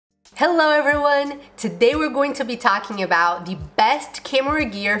Hello everyone! Today we're going to be talking about the best camera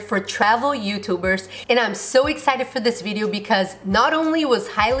gear for travel YouTubers, and I'm so excited for this video because not only was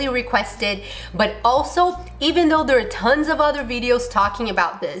highly requested, but also even though there are tons of other videos talking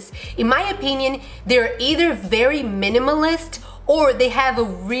about this, in my opinion, they're either very minimalist or they have a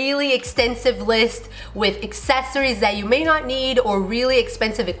really extensive list with accessories that you may not need or really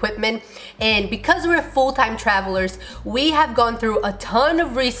expensive equipment. And because we're full-time travelers, we have gone through a ton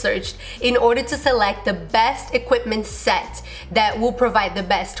of research in order to select the best equipment set that will provide the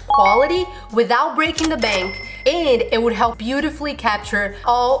best quality without breaking the bank, and it would help beautifully capture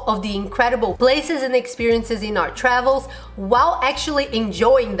all of the incredible places and experiences in our travels while actually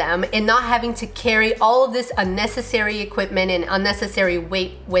enjoying them and not having to carry all of this unnecessary equipment and unnecessary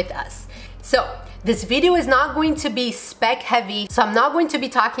weight with us. So this video is not going to be spec heavy, so I'm not going to be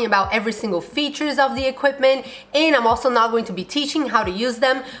talking about every single features of the equipment, and I'm also not going to be teaching how to use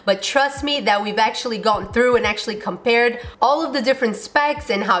them, but trust me that we've actually gone through and actually compared all of the different specs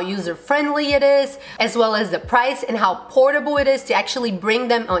and how user-friendly it is, as well as the price and how portable it is to actually bring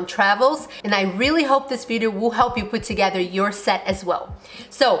them on travels. And I really hope this video will help you put together your set as well.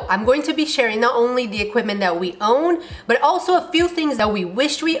 So I'm going to be sharing not only the equipment that we own, but also a few things that we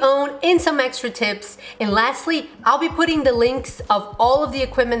wished we owned and some extra tips. And lastly, I'll be putting the links of all of the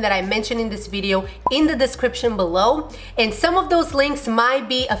equipment that I mentioned in this video in the description below. And some of those links might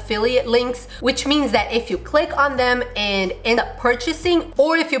be affiliate links, which means that if you click on them and end up purchasing,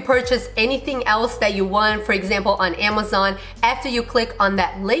 or if you purchase anything else that you want, for example, on Amazon, after you click on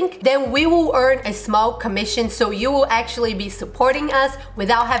that link, then we will earn a small commission. So you will actually be supporting us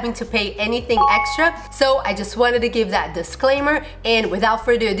without having to pay anything extra. So I just wanted to give that disclaimer, and without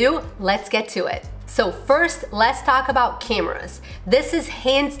further ado, let's get to it. So first, let's talk about cameras. This is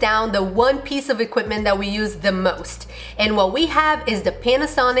hands down the one piece of equipment that we use the most. And what we have is the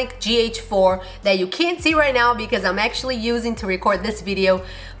Panasonic GH4 that you can't see right now because I'm actually using to record this video.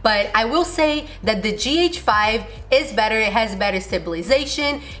 But I will say that the GH5 is better, it has better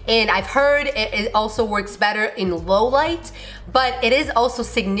stabilization, and I've heard it also works better in low light, but it is also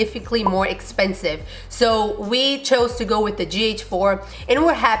significantly more expensive. So we chose to go with the GH4 and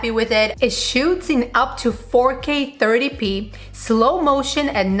we're happy with it. It shoots in up to 4K 30p, slow motion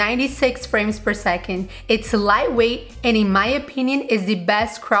at 96 frames per second. It's lightweight and in my opinion is the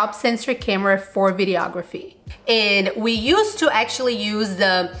best crop sensor camera for videography. And we used to actually use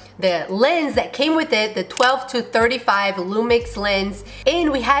the lens that came with it, the 12 to 35 Lumix lens,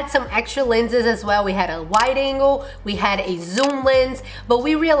 and we had some extra lenses as well. We had a wide angle, we had a zoom lens, but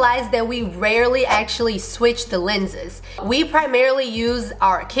we realized that we rarely actually switch the lenses. We primarily use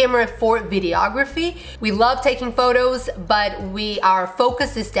our camera for videography. We love taking photos, but our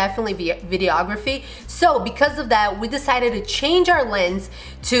focus is definitely videography. So because of that, we decided to change our lens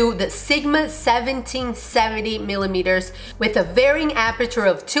to the Sigma 1770 millimeters with a varying aperture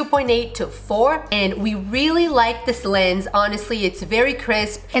of 2.8 to 4, and we really like this lens. Honestly, it's very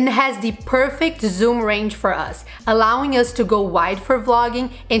crisp and has the perfect zoom range for us, allowing us to go wide for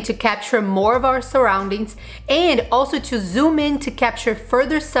vlogging and to capture more of our surroundings, and also to zoom in to capture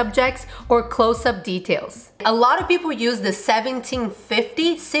further subjects or close-up details. A lot of people use the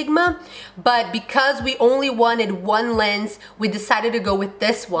 1750 Sigma, but because we only wanted one lens, we decided to go with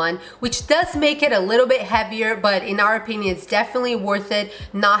this one, which does make it a little bit heavier, but in our opinion, it's definitely worth it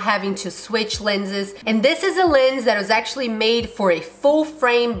not having to switch lenses. And this is a lens that was actually made for a full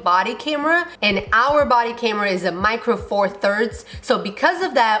frame body camera, and our body camera is a micro four thirds. So because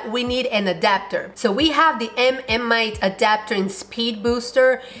of that, we need an adapter. So we have the M-Mite adapter in Speed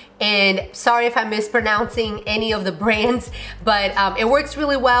Booster. And sorry if I'm mispronouncing any of the brands, but it works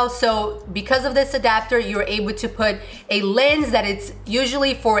really well. So because of this adapter, you're able to put a lens that it's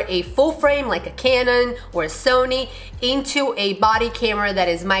usually for a full frame, like a Canon or a Sony, into a body camera that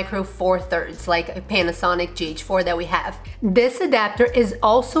is micro four thirds, like a Panasonic GH4 that we have. This adapter is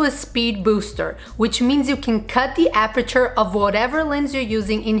also a speed booster, which means you can cut the aperture of whatever lens you're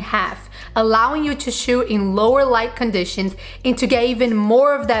using in half, allowing you to shoot in lower light conditions and to get even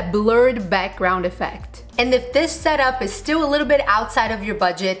more of that blurred background effect. And if this setup is still a little bit outside of your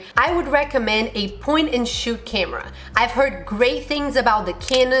budget, I would recommend a point and shoot camera. I've heard great things about the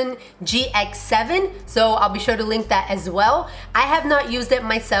Canon GX7, so I'll be sure to link that as well. I have not used it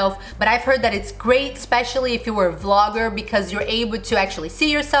myself, but I've heard that it's great, especially if you were a vlogger, because you're able to actually see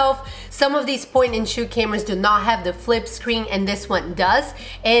yourself. Some of these point and shoot cameras do not have the flip screen, and this one does.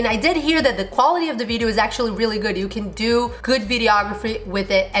 And I did hear that the quality of the video is actually really good. You can do good videography with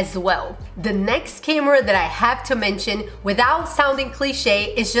it as well. The next camera that I have to mention, without sounding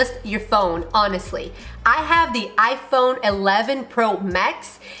cliche, is just your phone, honestly. I have the iPhone 11 Pro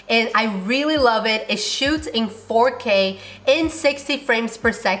Max and I really love it. It shoots in 4K in 60 frames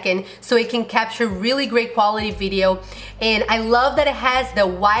per second, so it can capture really great quality video. And I love that it has the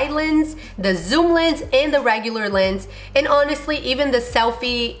wide lens, the zoom lens, and the regular lens. And honestly, even the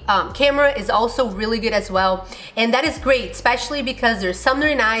selfie camera is also really good as well. And that is great, especially because there's Sumner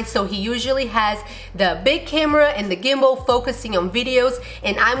and I, so he usually has the big camera and the gimbal focusing on videos,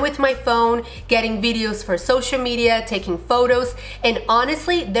 and I'm with my phone getting videos for social media, taking photos. And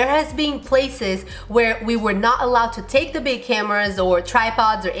honestly, there has been places where we were not allowed to take the big cameras or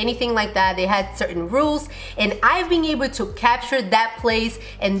tripods or anything like that. They had certain rules, and I've been able to capture that place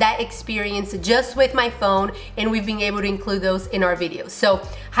and that experience just with my phone, and we've been able to include those in our videos. So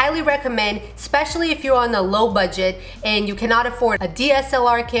highly recommend, especially if you're on a low budget and you cannot afford a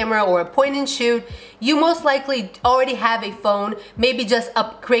DSLR camera or a point and shoot. You most likely already have a phone, maybe just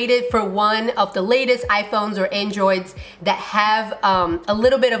upgrade it for one of the latest iPhones or Androids that have a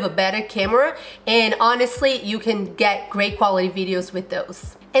little bit of a better camera, and honestly, you can get great quality videos with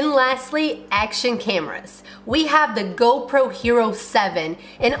those. And lastly, action cameras. We have the GoPro Hero 7,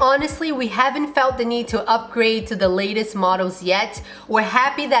 and honestly, we haven't felt the need to upgrade to the latest models yet. We're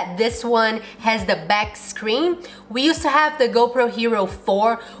happy that this one has the back screen. We used to have the GoPro Hero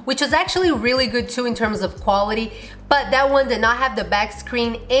 4, which was actually really good too in terms of quality, but that one did not have the back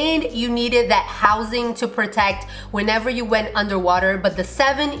screen and you needed that housing to protect whenever you went underwater. But the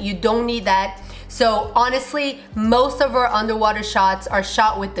 7, you don't need that. So honestly, most of our underwater shots are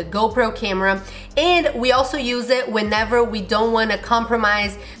shot with the GoPro camera, and we also use it whenever we don't want to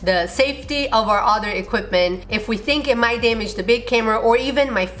compromise the safety of our other equipment. If we think it might damage the big camera or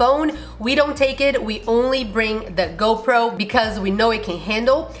even my phone, we don't take it. We only bring the GoPro because we know it can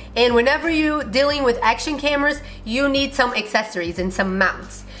handle. And whenever you're dealing with action cameras, you need some accessories and some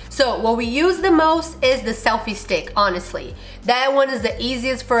mounts. So what we use the most is the selfie stick, honestly. That one is the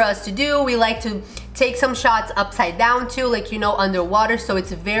easiest for us to do. We like to take some shots upside down too, like, you know, underwater, so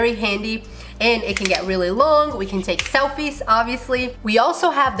it's very handy. And it can get really long. We can take selfies, obviously. We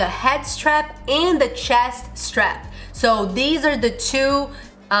also have the head strap and the chest strap. So these are the two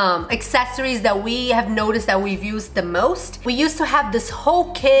accessories that we have noticed that we've used the most. We used to have this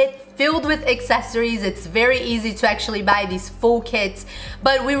whole kit filled with accessories. It's very easy to actually buy these full kits,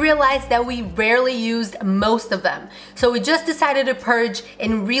 but we realized that we rarely used most of them. So we just decided to purge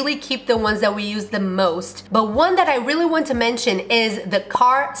and really keep the ones that we use the most. But one that I really want to mention is the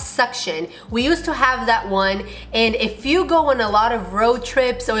car suction. We used to have that one, and if you go on a lot of road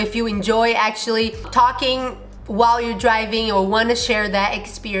trips or if you enjoy actually talking while you're driving or want to share that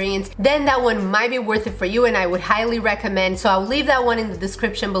experience, then that one might be worth it for you, and I would highly recommend. So I'll leave that one in the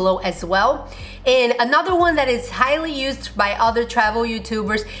description below as well. And another one that is highly used by other travel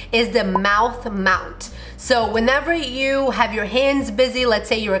YouTubers is the mouth mount. So whenever you have your hands busy, let's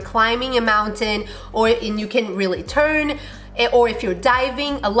say you're climbing a mountain and you can really turn, or if you're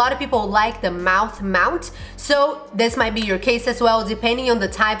diving, a lot of people like the mouth mount. So this might be your case as well, depending on the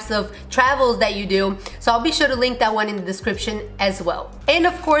types of travels that you do. So I'll be sure to link that one in the description as well. And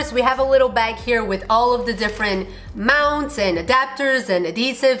of course, we have a little bag here with all of the different mounts and adapters and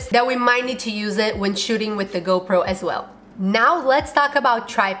adhesives that we might need to use it when shooting with the GoPro as well. Now let's talk about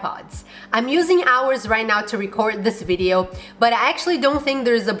tripods. I'm using ours right now to record this video, but I actually don't think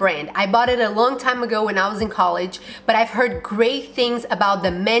there's a brand. I bought it a long time ago when I was in college, but I've heard great things about the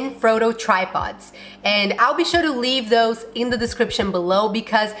Manfrotto tripods. And I'll be sure to leave those in the description below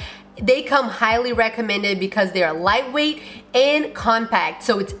because they come highly recommended because they are lightweight and compact,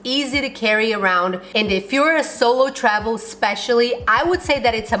 so it's easy to carry around. And if you're a solo travel especially, I would say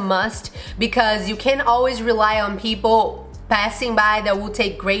that it's a must because you can't always rely on people passing by that will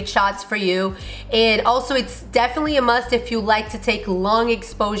take great shots for you. And also it's definitely a must if you like to take long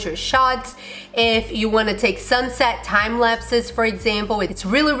exposure shots, if you want to take sunset time lapses, for example. It's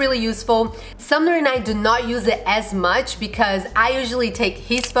really useful. Sumner and I do not use it as much because I usually take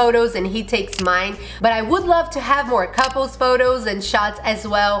his photos and he takes mine, but I would love to have more couples photos and shots as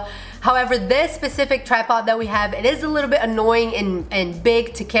well. However, this specific tripod that we have, it is a little bit annoying and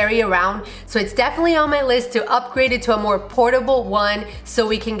big to carry around, so it's definitely on my list to upgrade it to a more portable one so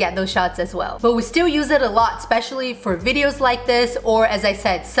we can get those shots as well. But we still use it a lot, especially for videos like this, or as I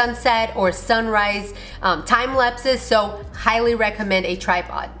said, sunset or sunrise time lapses, so highly recommend a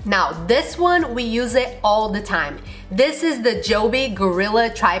tripod. Now, this one, we use it all the time. This is the Joby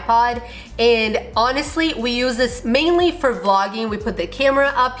Gorilla tripod, and honestly, we use this mainly for vlogging. We put the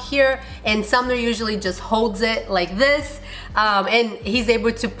camera up here, and Sumner usually just holds it like this, and he's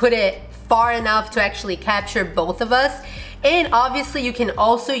able to put it far enough to actually capture both of us. And obviously you can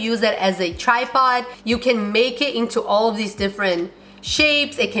also use it as a tripod. You can make it into all of these different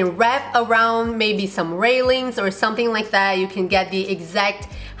shapes. It can wrap around maybe some railings or something like that. You can get the exact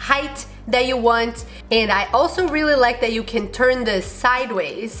height that you want. And I also really like that you can turn this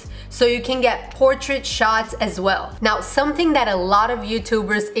sideways so you can get portrait shots as well. Now, something that a lot of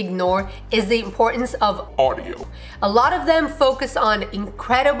YouTubers ignore is the importance of audio. A lot of them focus on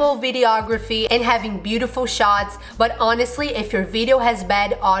incredible videography and having beautiful shots, but honestly, if your video has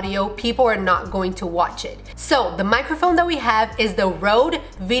bad audio, people are not going to watch it. So the microphone that we have is the Rode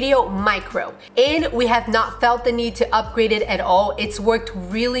Video Micro, and we have not felt the need to upgrade it at all. It's worked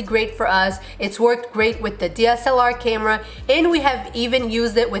really great for us. It's worked great with the DSLR camera, and we have even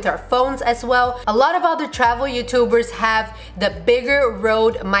used it with our phones as well. A lot of other travel YouTubers have the bigger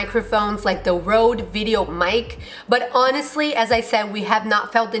Rode microphones like the Rode Video Mic, but honestly, as I said, we have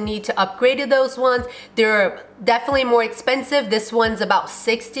not felt the need to upgrade those ones. They're definitely more expensive. This one's about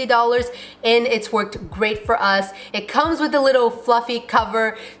 $60 and it's worked great for us. It comes with a little fluffy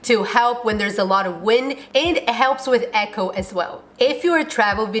cover to help when there's a lot of wind, and it helps with echo as well. If you're a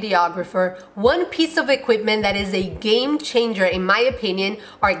travel videographer, one piece of equipment that is a game changer in my opinion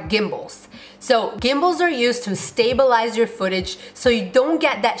are gimbals. So gimbals are used to stabilize your footage so you don't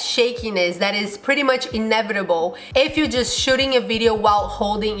get that shakiness that is pretty much inevitable if you're just shooting a video while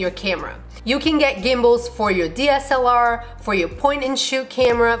holding your camera. You can get gimbals for your DSLR, for your point and shoot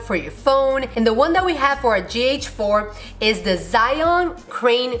camera, for your phone, and the one that we have for our GH4 is the Zion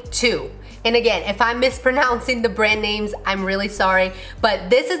Crane 2. And again, if I'm mispronouncing the brand names, I'm really sorry,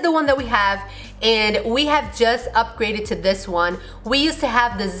 but this is the one that we have, and we have just upgraded to this one. We used to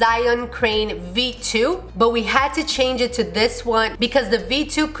have the Zion Crane V2, but we had to change it to this one because the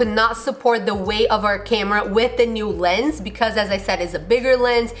V2 could not support the weight of our camera with the new lens, because as I said, it's a bigger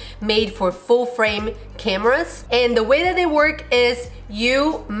lens made for full frame cameras. And the way that they work is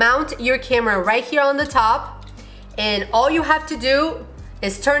you mount your camera right here on the top, and all you have to do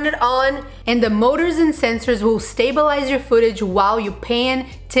is turn it on, and the motors and sensors will stabilize your footage while you pan,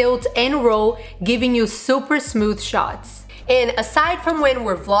 tilt, and roll, giving you super smooth shots. And aside from when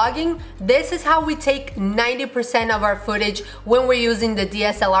we're vlogging, this is how we take 90% of our footage when we're using the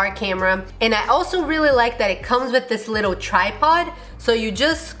DSLR camera. And I also really like that it comes with this little tripod. So you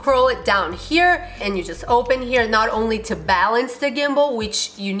just scroll it down here and you just open here, not only to balance the gimbal,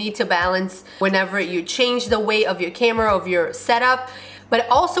 which you need to balance whenever you change the weight of your camera, of your setup, but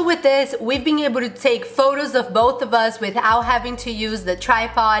also with this, we've been able to take photos of both of us without having to use the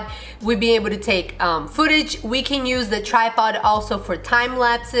tripod. We've been able to take footage. We can use the tripod also for time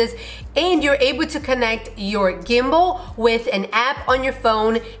lapses, and you're able to connect your gimbal with an app on your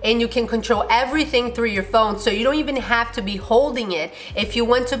phone, and you can control everything through your phone, so you don't even have to be holding it. If you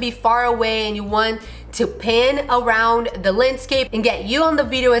want to be far away and you want to pan around the landscape and get you on the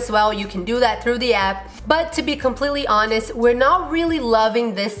video as well, you can do that through the app. But to be completely honest, we're not really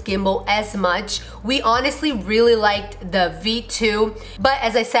loving this gimbal as much. We honestly really liked the V2, but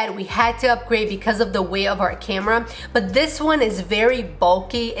as I said, we had to upgrade because of the weight of our camera. But this one is very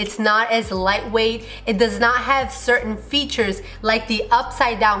bulky. It's not as lightweight. It does not have certain features like the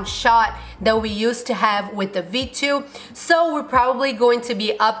upside down shot that we used to have with the V2. So we're probably going to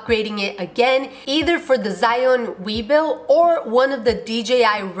be upgrading it again, either for the Zion Weebill or one of the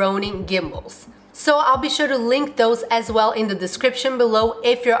DJI Ronin gimbals. So I'll be sure to link those as well in the description below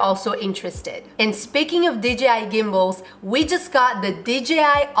if you're also interested. And speaking of DJI gimbals, we just got the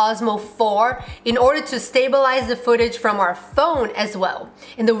DJI Osmo 4 in order to stabilize the footage from our phone as well.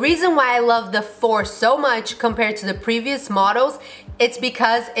 And the reason why I love the 4 so much compared to the previous models, it's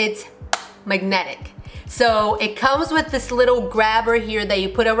because it's magnetic. So it comes with this little grabber here that you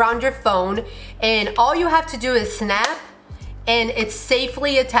put around your phone, and all you have to do is snap, and it's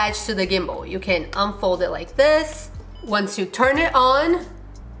safely attached to the gimbal. You can unfold it like this. Once you turn it on,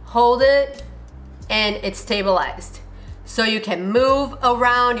 hold it, and it's stabilized. So you can move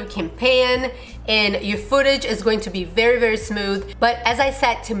around, you can pan, and your footage is going to be very, very smooth. But as I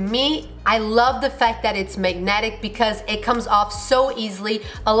said, to me, I love the fact that it's magnetic because it comes off so easily.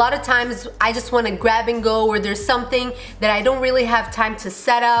 A lot of times I just want to grab and go, where there's something that I don't really have time to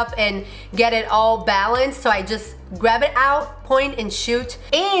set up and get it all balanced. So I just grab it out, point and shoot.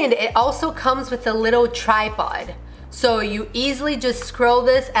 And it also comes with a little tripod. So you easily just scroll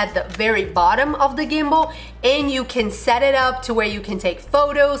this at the very bottom of the gimbal, and you can set it up to where you can take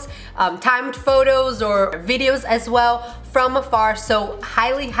photos, timed photos or videos as well from afar. So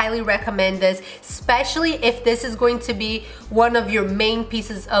highly recommend this, especially if this is going to be one of your main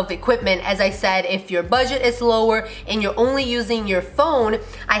pieces of equipment. As I said, if your budget is lower and you're only using your phone,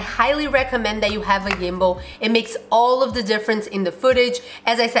 I highly recommend that you have a gimbal. It makes all of the difference in the footage.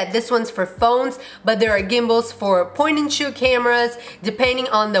 As I said, this one's for phones, but there are gimbals for point and shoot cameras. Depending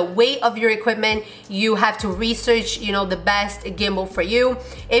on the weight of your equipment, you have to research, you know, the best gimbal for you.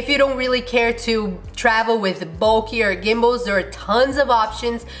 If you don't really care to travel with bulkier gimbals, there are tons of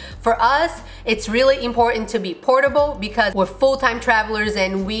options. For us, it's really important to be portable because we're full-time travelers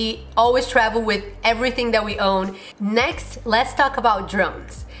and we always travel with everything that we own. Next, let's talk about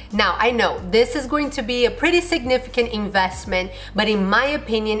drones. Now, I know this is going to be a pretty significant investment, but in my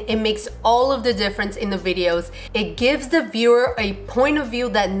opinion, it makes all of the difference in the videos. It gives the viewer a point of view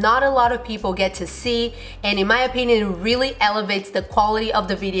that not a lot of people get to see, and in my opinion, it really elevates the quality of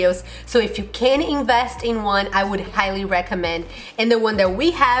the videos. So if you can invest in one, I would highly recommend. And the one that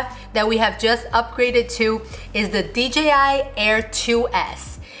we have just upgraded to is the DJI Air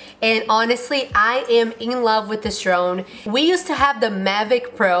 2S. And honestly, I am in love with this drone. We used to have the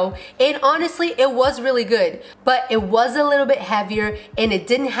Mavic Pro, and honestly, it was really good, but it was a little bit heavier and it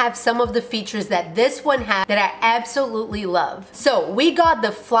didn't have some of the features that this one had that I absolutely love. So we got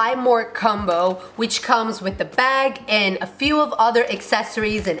the Fly More combo, which comes with the bag and a few of other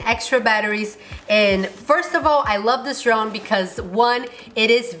accessories and extra batteries. And first of all, I love this drone because one, it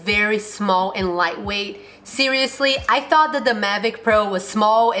is very small and lightweight. Seriously, I thought that the Mavic Pro was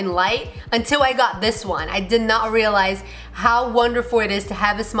small and light until I got this one. I did not realize how wonderful it is to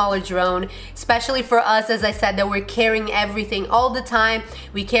have a smaller drone, especially for us, as I said, that we're carrying everything all the time.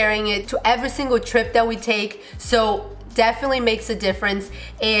 We're carrying it to every single trip that we take. So definitely makes a difference.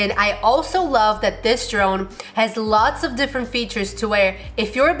 And I also love that this drone has lots of different features to where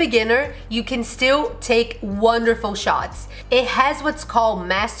if you're a beginner, you can still take wonderful shots. It has what's called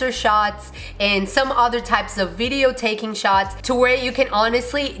master shots and some other types of video taking shots to where you can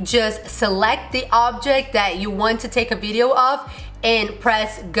honestly just select the object that you want to take a video of and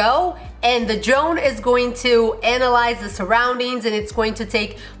press go, and the drone is going to analyze the surroundings and it's going to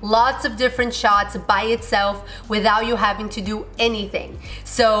take lots of different shots by itself without you having to do anything.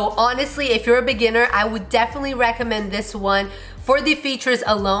 So honestly, if you're a beginner, I would definitely recommend this one for the features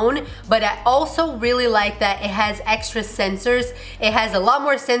alone, but I also really like that it has extra sensors. It has a lot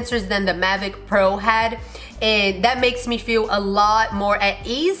more sensors than the Mavic Pro had, and that makes me feel a lot more at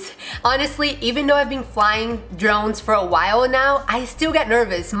ease. Honestly, even though I've been flying drones for a while now, I still get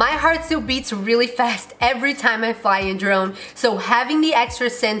nervous. My heart still beats really fast every time I fly a drone. So having the extra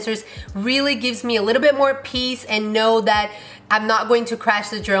sensors really gives me a little bit more peace and know that I'm not going to crash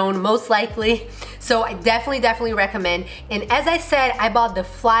the drone, most likely. So I definitely recommend. And as I said, I bought the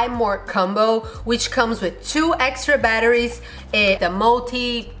Fly More combo, which comes with 2 extra batteries, the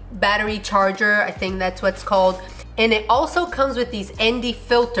multi-battery charger, I think that's what's called. And it also comes with these ND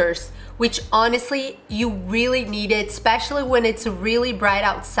filters, which honestly, you really need it, especially when it's really bright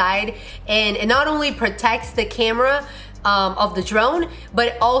outside. And it not only protects the camera of the drone, but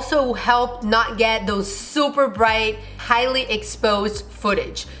it also help not get those super bright, highly exposed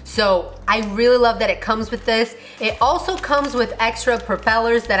footage. So I really love that it comes with this. It also comes with extra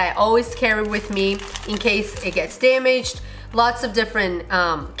propellers that I always carry with me in case it gets damaged. Lots of different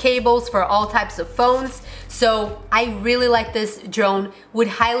cables for all types of phones. So I really like this drone, would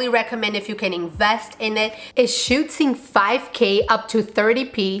highly recommend if you can invest in it. It shoots in 5K up to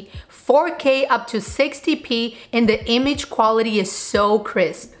 30p, 4K up to 60p, and the image quality is so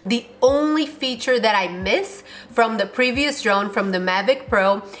crisp. The only feature that I miss from the previous drone, from the Mavic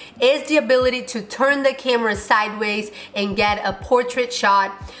Pro, is the ability to turn the camera sideways and get a portrait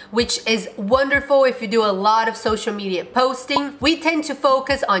shot, which is wonderful if you do a lot of social media posting. We tend to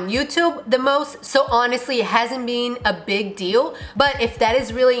focus on YouTube the most, so honestly it hasn't been a big deal, but if that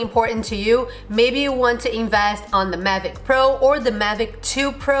is really important to you, maybe you want to invest on the Mavic Pro or the Mavic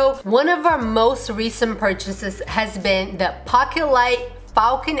 2 Pro. One of our most recent purchases has been the Pocket Light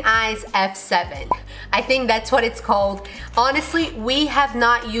Falcon Eyes F7. I think that's what it's called. Honestly, we have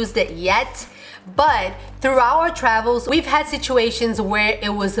not used it yet, but throughout our travels, we've had situations where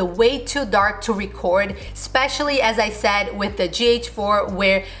it was way too dark to record, especially as I said with the GH4,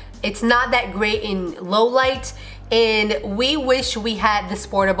 where it's not that great in low light. and we wish we had this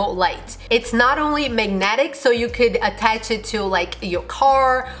portable light. It's not only magnetic, so you could attach it to like your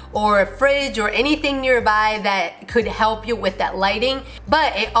car or a fridge or anything nearby that could help you with that lighting,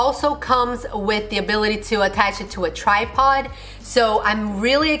 but it also comes with the ability to attach it to a tripod. So I'm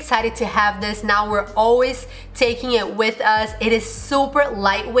really excited to have this. Now we're always taking it with us. It is super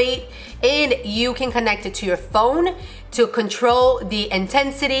lightweight, and you can connect it to your phone to control the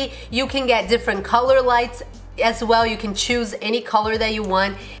intensity. You can get different color lights as well. You can choose any color that you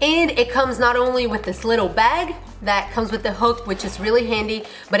want, and it comes not only with this little bag that comes with the hook, which is really handy,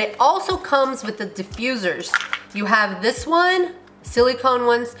 but it also comes with the diffusers. You have this one, silicone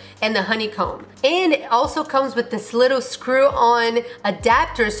ones, and the honeycomb, and it also comes with this little screw-on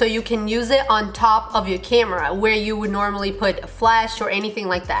adapter, so you can use it on top of your camera where you would normally put a flash or anything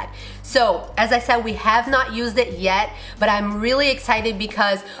like that. So as I said, we have not used it yet, but I'm really excited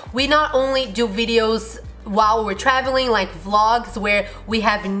because we not only do videos while we're traveling, like vlogs where we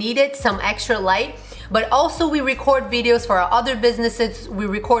have needed some extra light, but also we record videos for our other businesses. We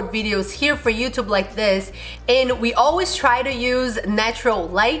record videos here for YouTube like this, and we always try to use natural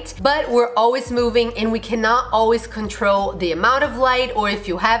light, but we're always moving and we cannot always control the amount of light or if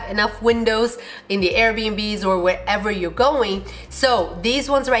you have enough windows in the Airbnbs or wherever you're going. So these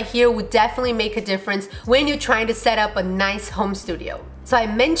ones right here would definitely make a difference when you're trying to set up a nice home studio. So I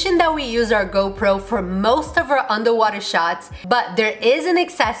mentioned that we use our GoPro for most of our underwater shots, but there is an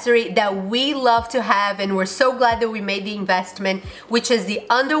accessory that we love to have, and we're so glad that we made the investment, which is the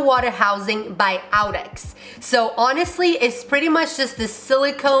underwater housing by Outex. So honestly, it's pretty much just this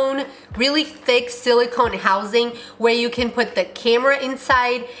silicone, really thick silicone housing where you can put the camera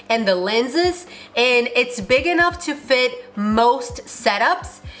inside and the lenses, and it's big enough to fit most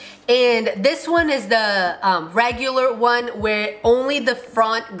setups. And this one is the regular one where only the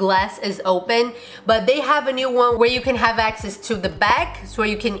front glass is open, but they have a new one where you can have access to the back, so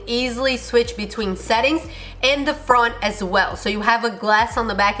you can easily switch between settings, and the front as well. So you have a glass on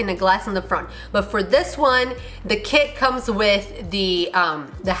the back and a glass on the front. But for this one, the kit comes with the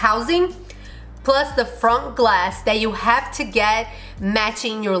housing plus the front glass that you have to get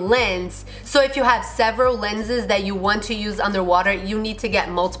matching your lens. So if you have several lenses that you want to use underwater, you need to get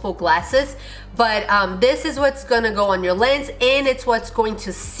multiple glasses. But this is what's gonna go on your lens, and it's what's going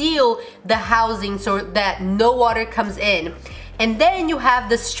to seal the housing so that no water comes in. And then you have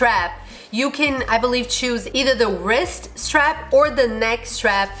the strap. You can, I believe, choose either the wrist strap or the neck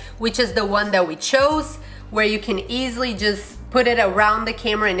strap, which is the one that we chose, where you can easily just put it around the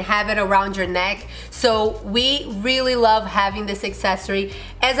camera and have it around your neck. So we really love having this accessory.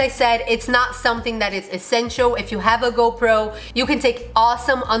 As I said, it's not something that is essential. If you have a GoPro, you can take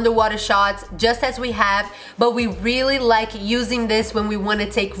awesome underwater shots just as we have, but we really like using this when we want to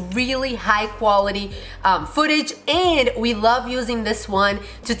take really high quality footage, and we love using this one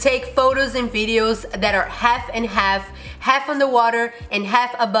to take photos and videos that are half and half underwater and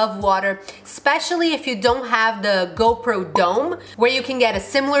half above water, especially if you don't have the GoPro dome, where you can get a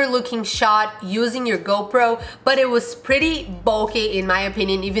similar looking shot using your GoPro, but it was pretty bulky in my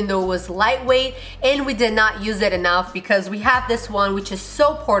opinion, even though it was lightweight, and we did not use it enough because we have this one which is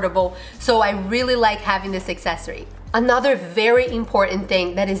so portable. So I really like having this accessory. Another very important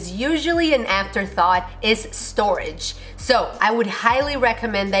thing that is usually an afterthought is storage. So I would highly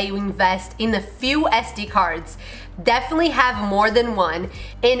recommend that you invest in a few SD cards. Definitely have more than one,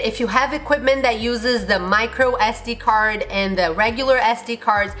 and if you have equipment that uses the micro SD card and the regular SD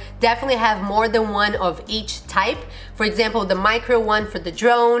cards, definitely have more than one of each type. For example, the micro one for the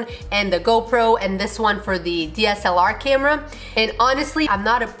drone and the GoPro, and this one for the DSLR camera. And honestly, I'm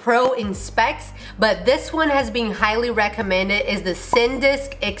not a pro in specs, but this one has been highly recommended, is the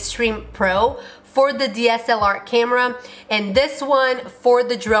SanDisk Extreme Pro for the DSLR camera, and this one for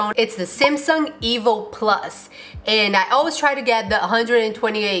the drone, it's the Samsung Evo Plus. And I always try to get the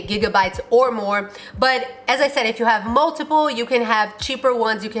 128 gigabytes or more, but as I said, if you have multiple, you can have cheaper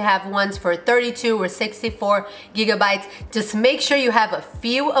ones. You can have ones for 32 or 64 gigabytes. Just make sure you have a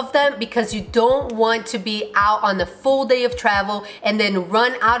few of them, because you don't want to be out on a full day of travel and then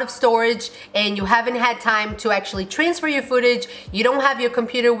run out of storage and you haven't had time to actually transfer your footage. You don't have your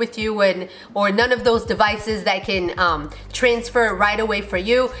computer with you, or none of those devices that can transfer right away for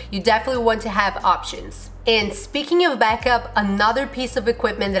you. You definitely want to have options. And speaking of backup, another piece of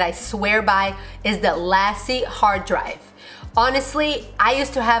equipment that I swear by is the Lassie hard drive. Honestly, I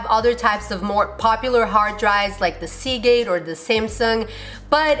used to have other types of more popular hard drives like the Seagate or the Samsung,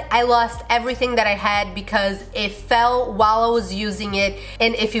 but I lost everything that I had because it fell while I was using it.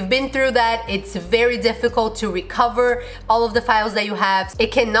 And if you've been through that, it's very difficult to recover all of the files that you have.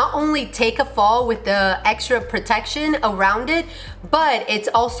 It can not only take a fall with the extra protection around it, but it's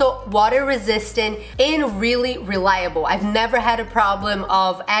also water resistant and really reliable. I've never had a problem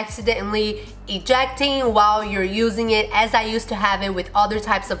of accidentally ejecting while you're using it, as I used to have it with other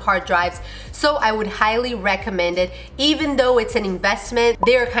types of hard drives. So I would highly recommend it. Even though it's an investment,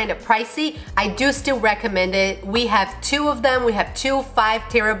 they're kind of pricey, I do still recommend it. We have two of them. We have two 5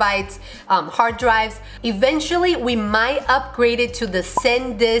 terabytes hard drives. Eventually we might upgrade it to the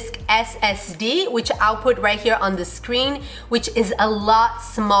SanDisk SSD, which I'll put right here on the screen, which is a lot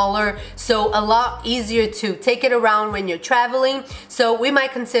smaller, so a lot easier to take it around when you're traveling. So we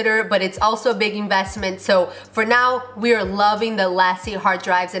might consider, but it's also a big investment. So for now, we are loving the Lassie hard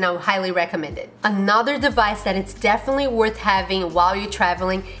drives, and I would highly recommend it. Another device that it's definitely worth having while you're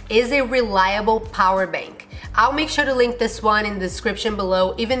traveling is a reliable power bank. I'll make sure to link this one in the description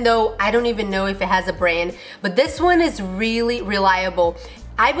below, even though I don't even know if it has a brand, but this one is really reliable.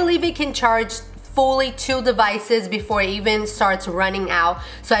 I believe it can charge fully 2 devices before it even starts running out.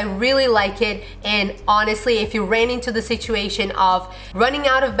 So I really like it. And honestly, if you ran into the situation of running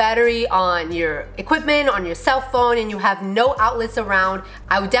out of battery on your equipment, on your cell phone, and you have no outlets around,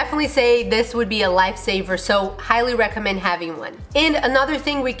 I would definitely say this would be a lifesaver. So highly recommend having one. And another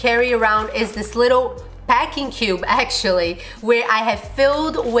thing we carry around is this little packing cube, actually, where I have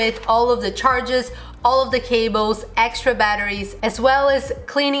filled with all of the charges, all of the cables, extra batteries, as well as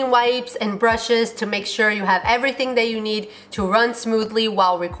cleaning wipes and brushes to make sure you have everything that you need to run smoothly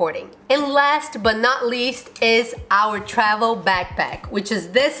while recording. And last but not least is our travel backpack, which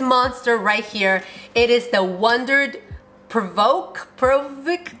is this monster right here. It is the Wondered Provoke,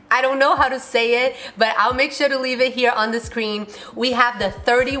 I don't know how to say it, but I'll make sure to leave it here on the screen. We have the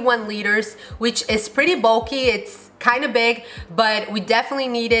 31 liters, which is pretty bulky. It's kind of big, but we definitely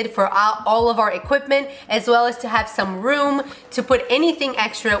need it for all of our equipment, as well as to have some room to put anything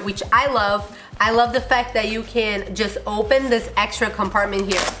extra, which I love. I love the fact that you can just open this extra compartment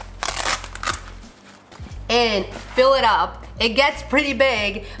here and fill it up. It gets pretty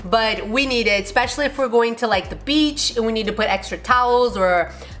big, but we need it, especially if we're going to like the beach and we need to put extra towels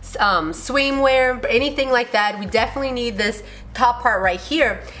or swimwear, anything like that. We definitely need this top part right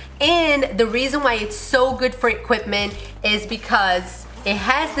here. And the reason why it's so good for equipment is because it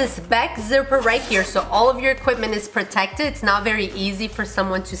has this back zipper right here, so all of your equipment is protected. It's not very easy for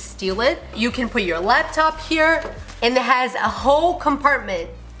someone to steal it. You can put your laptop here, and it has a whole compartment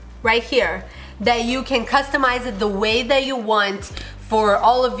right here that you can customize it the way that you want for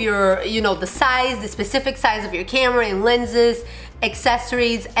all of your, you know, the size, the specific size of your camera and lenses,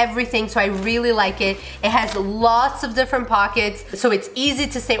 accessories, everything. So I really like it. It has lots of different pockets, so it's easy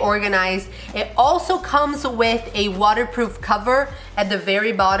to stay organized. It also comes with a waterproof cover at the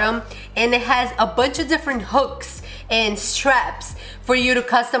very bottom, and it has a bunch of different hooks and straps for you to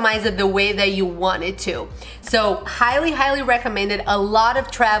customize it the way that you want it to. So highly recommend it. A lot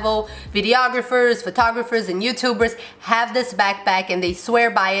of travel videographers, photographers, and YouTubers have this backpack and they swear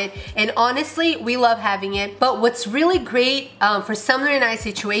by it, and honestly we love having it. But what's really great for Sumner and I's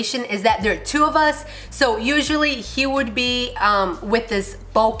situation is that there are 2 of us, so usually he would be with this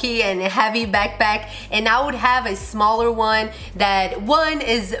bulky and heavy backpack, and I would have a smaller one that 1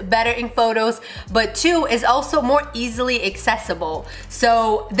 is better in photos, but 2 is also more easily accessible.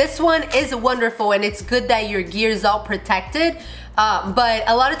 So this one is wonderful, and it's good that your gear is all protected. But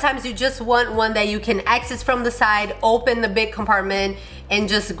a lot of times you just want one that you can access from the side, open the big compartment, and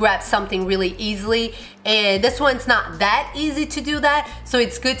just grab something really easily. And this one's not that easy to do that, so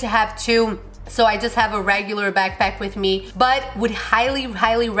it's good to have 2. So I just have a regular backpack with me, but would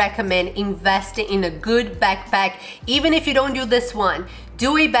highly recommend investing in a good backpack. Even if you don't do this one,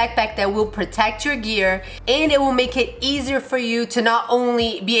 do a backpack that will protect your gear, and it will make it easier for you to not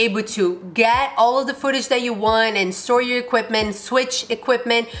only be able to get all of the footage that you want and store your equipment, switch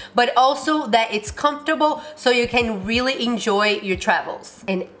equipment, but also that it's comfortable so you can really enjoy your travels.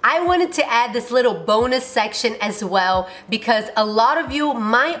 And I wanted to add this little bonus section as well, because a lot of you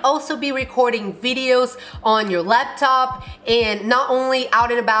might also be recording videos on your laptop and not only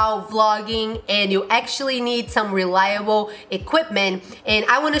out and about vlogging, and you actually need some reliable equipment. and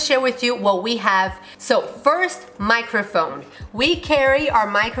I want to share with you what we have. So first, microphone. We carry our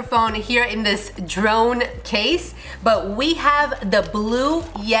microphone here in this drone case, but we have the Blue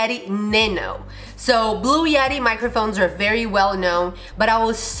Yeti Nano. So Blue Yeti microphones are very well known, but I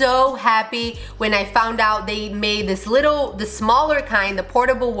was so happy when I found out they made the smaller kind, the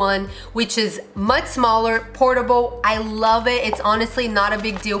portable one, which is much smaller, portable. I love it. It's honestly not a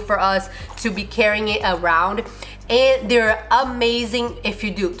big deal for us to be carrying it around. And they're amazing if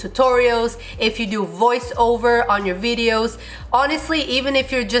you do tutorials, if you do voiceover on your videos. Honestly, even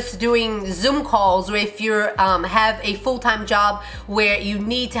if you're just doing Zoom calls, or if you have a full-time job where you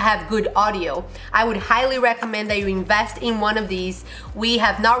need to have good audio, I would highly recommend that you invest in one of these. We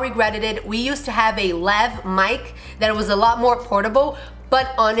have not regretted it. We used to have a lav mic that was a lot more portable,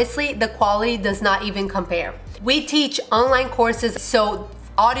 but honestly, the quality does not even compare. We teach online courses, so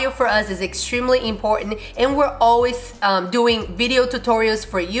audio for us is extremely important, and we're always doing video tutorials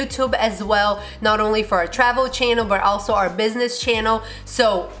for YouTube as well, not only for our travel channel but also our business channel.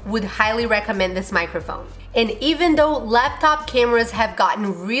 So would highly recommend this microphone. And even though laptop cameras have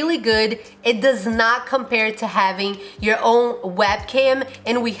gotten really good, it does not compare to having your own webcam,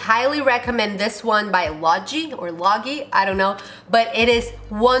 and we highly recommend this one by Logi, I don't know, but it is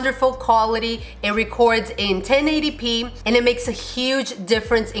wonderful quality. It records in 1080p, and it makes a huge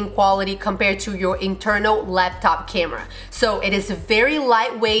difference in quality compared to your internal laptop camera. So it is very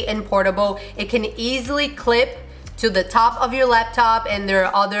lightweight and portable. It can easily clip to the top of your laptop, and there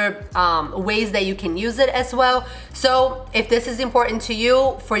are other ways that you can use it as well. So if this is important to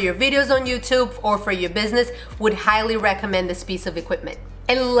you for your videos on YouTube or for your business, would highly recommend this piece of equipment.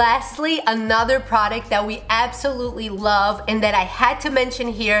 And lastly, another product that we absolutely love and that I had to mention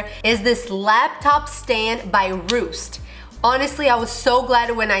here is this laptop stand by Roost. Honestly, I was so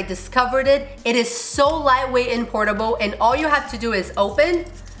glad when I discovered it. It is so lightweight and portable, and all you have to do is open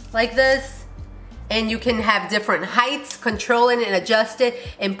like this, and you can have different heights, control it and adjust it,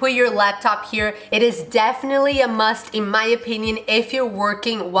 and put your laptop here. It is definitely a must, in my opinion, if you're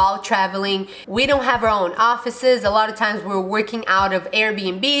working while traveling. We don't have our own offices. A lot of times we're working out of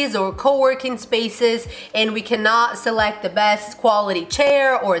Airbnbs or co-working spaces, and we cannot select the best quality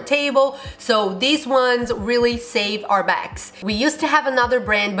chair or table. So these ones really save our backs. We used to have another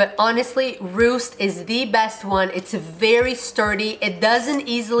brand, but honestly, Roost is the best one. It's very sturdy. It doesn't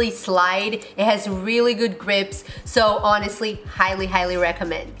easily slide. It has really good grips, so honestly, highly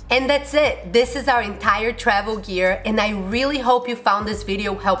recommend. And that's it. This is our entire travel gear, and I really hope you found this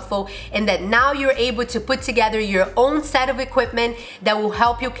video helpful and that now you're able to put together your own set of equipment that will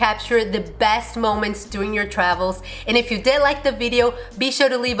help you capture the best moments during your travels. And if you did like the video, be sure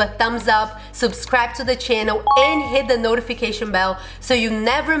to leave a thumbs up, subscribe to the channel, and hit the notification bell so you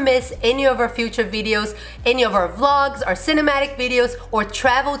never miss any of our future videos, any of our vlogs, our cinematic videos, or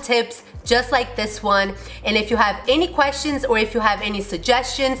travel tips just like this one. And if you have any questions, or if you have any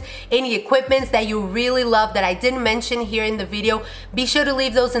suggestions, any equipments that you really love that I didn't mention here in the video, be sure to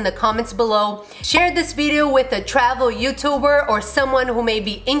leave those in the comments below. Share this video with a travel YouTuber or someone who may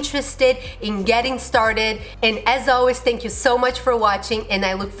be interested in getting started. And as always, thank you so much for watching, and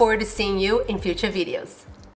I look forward to seeing you in future videos.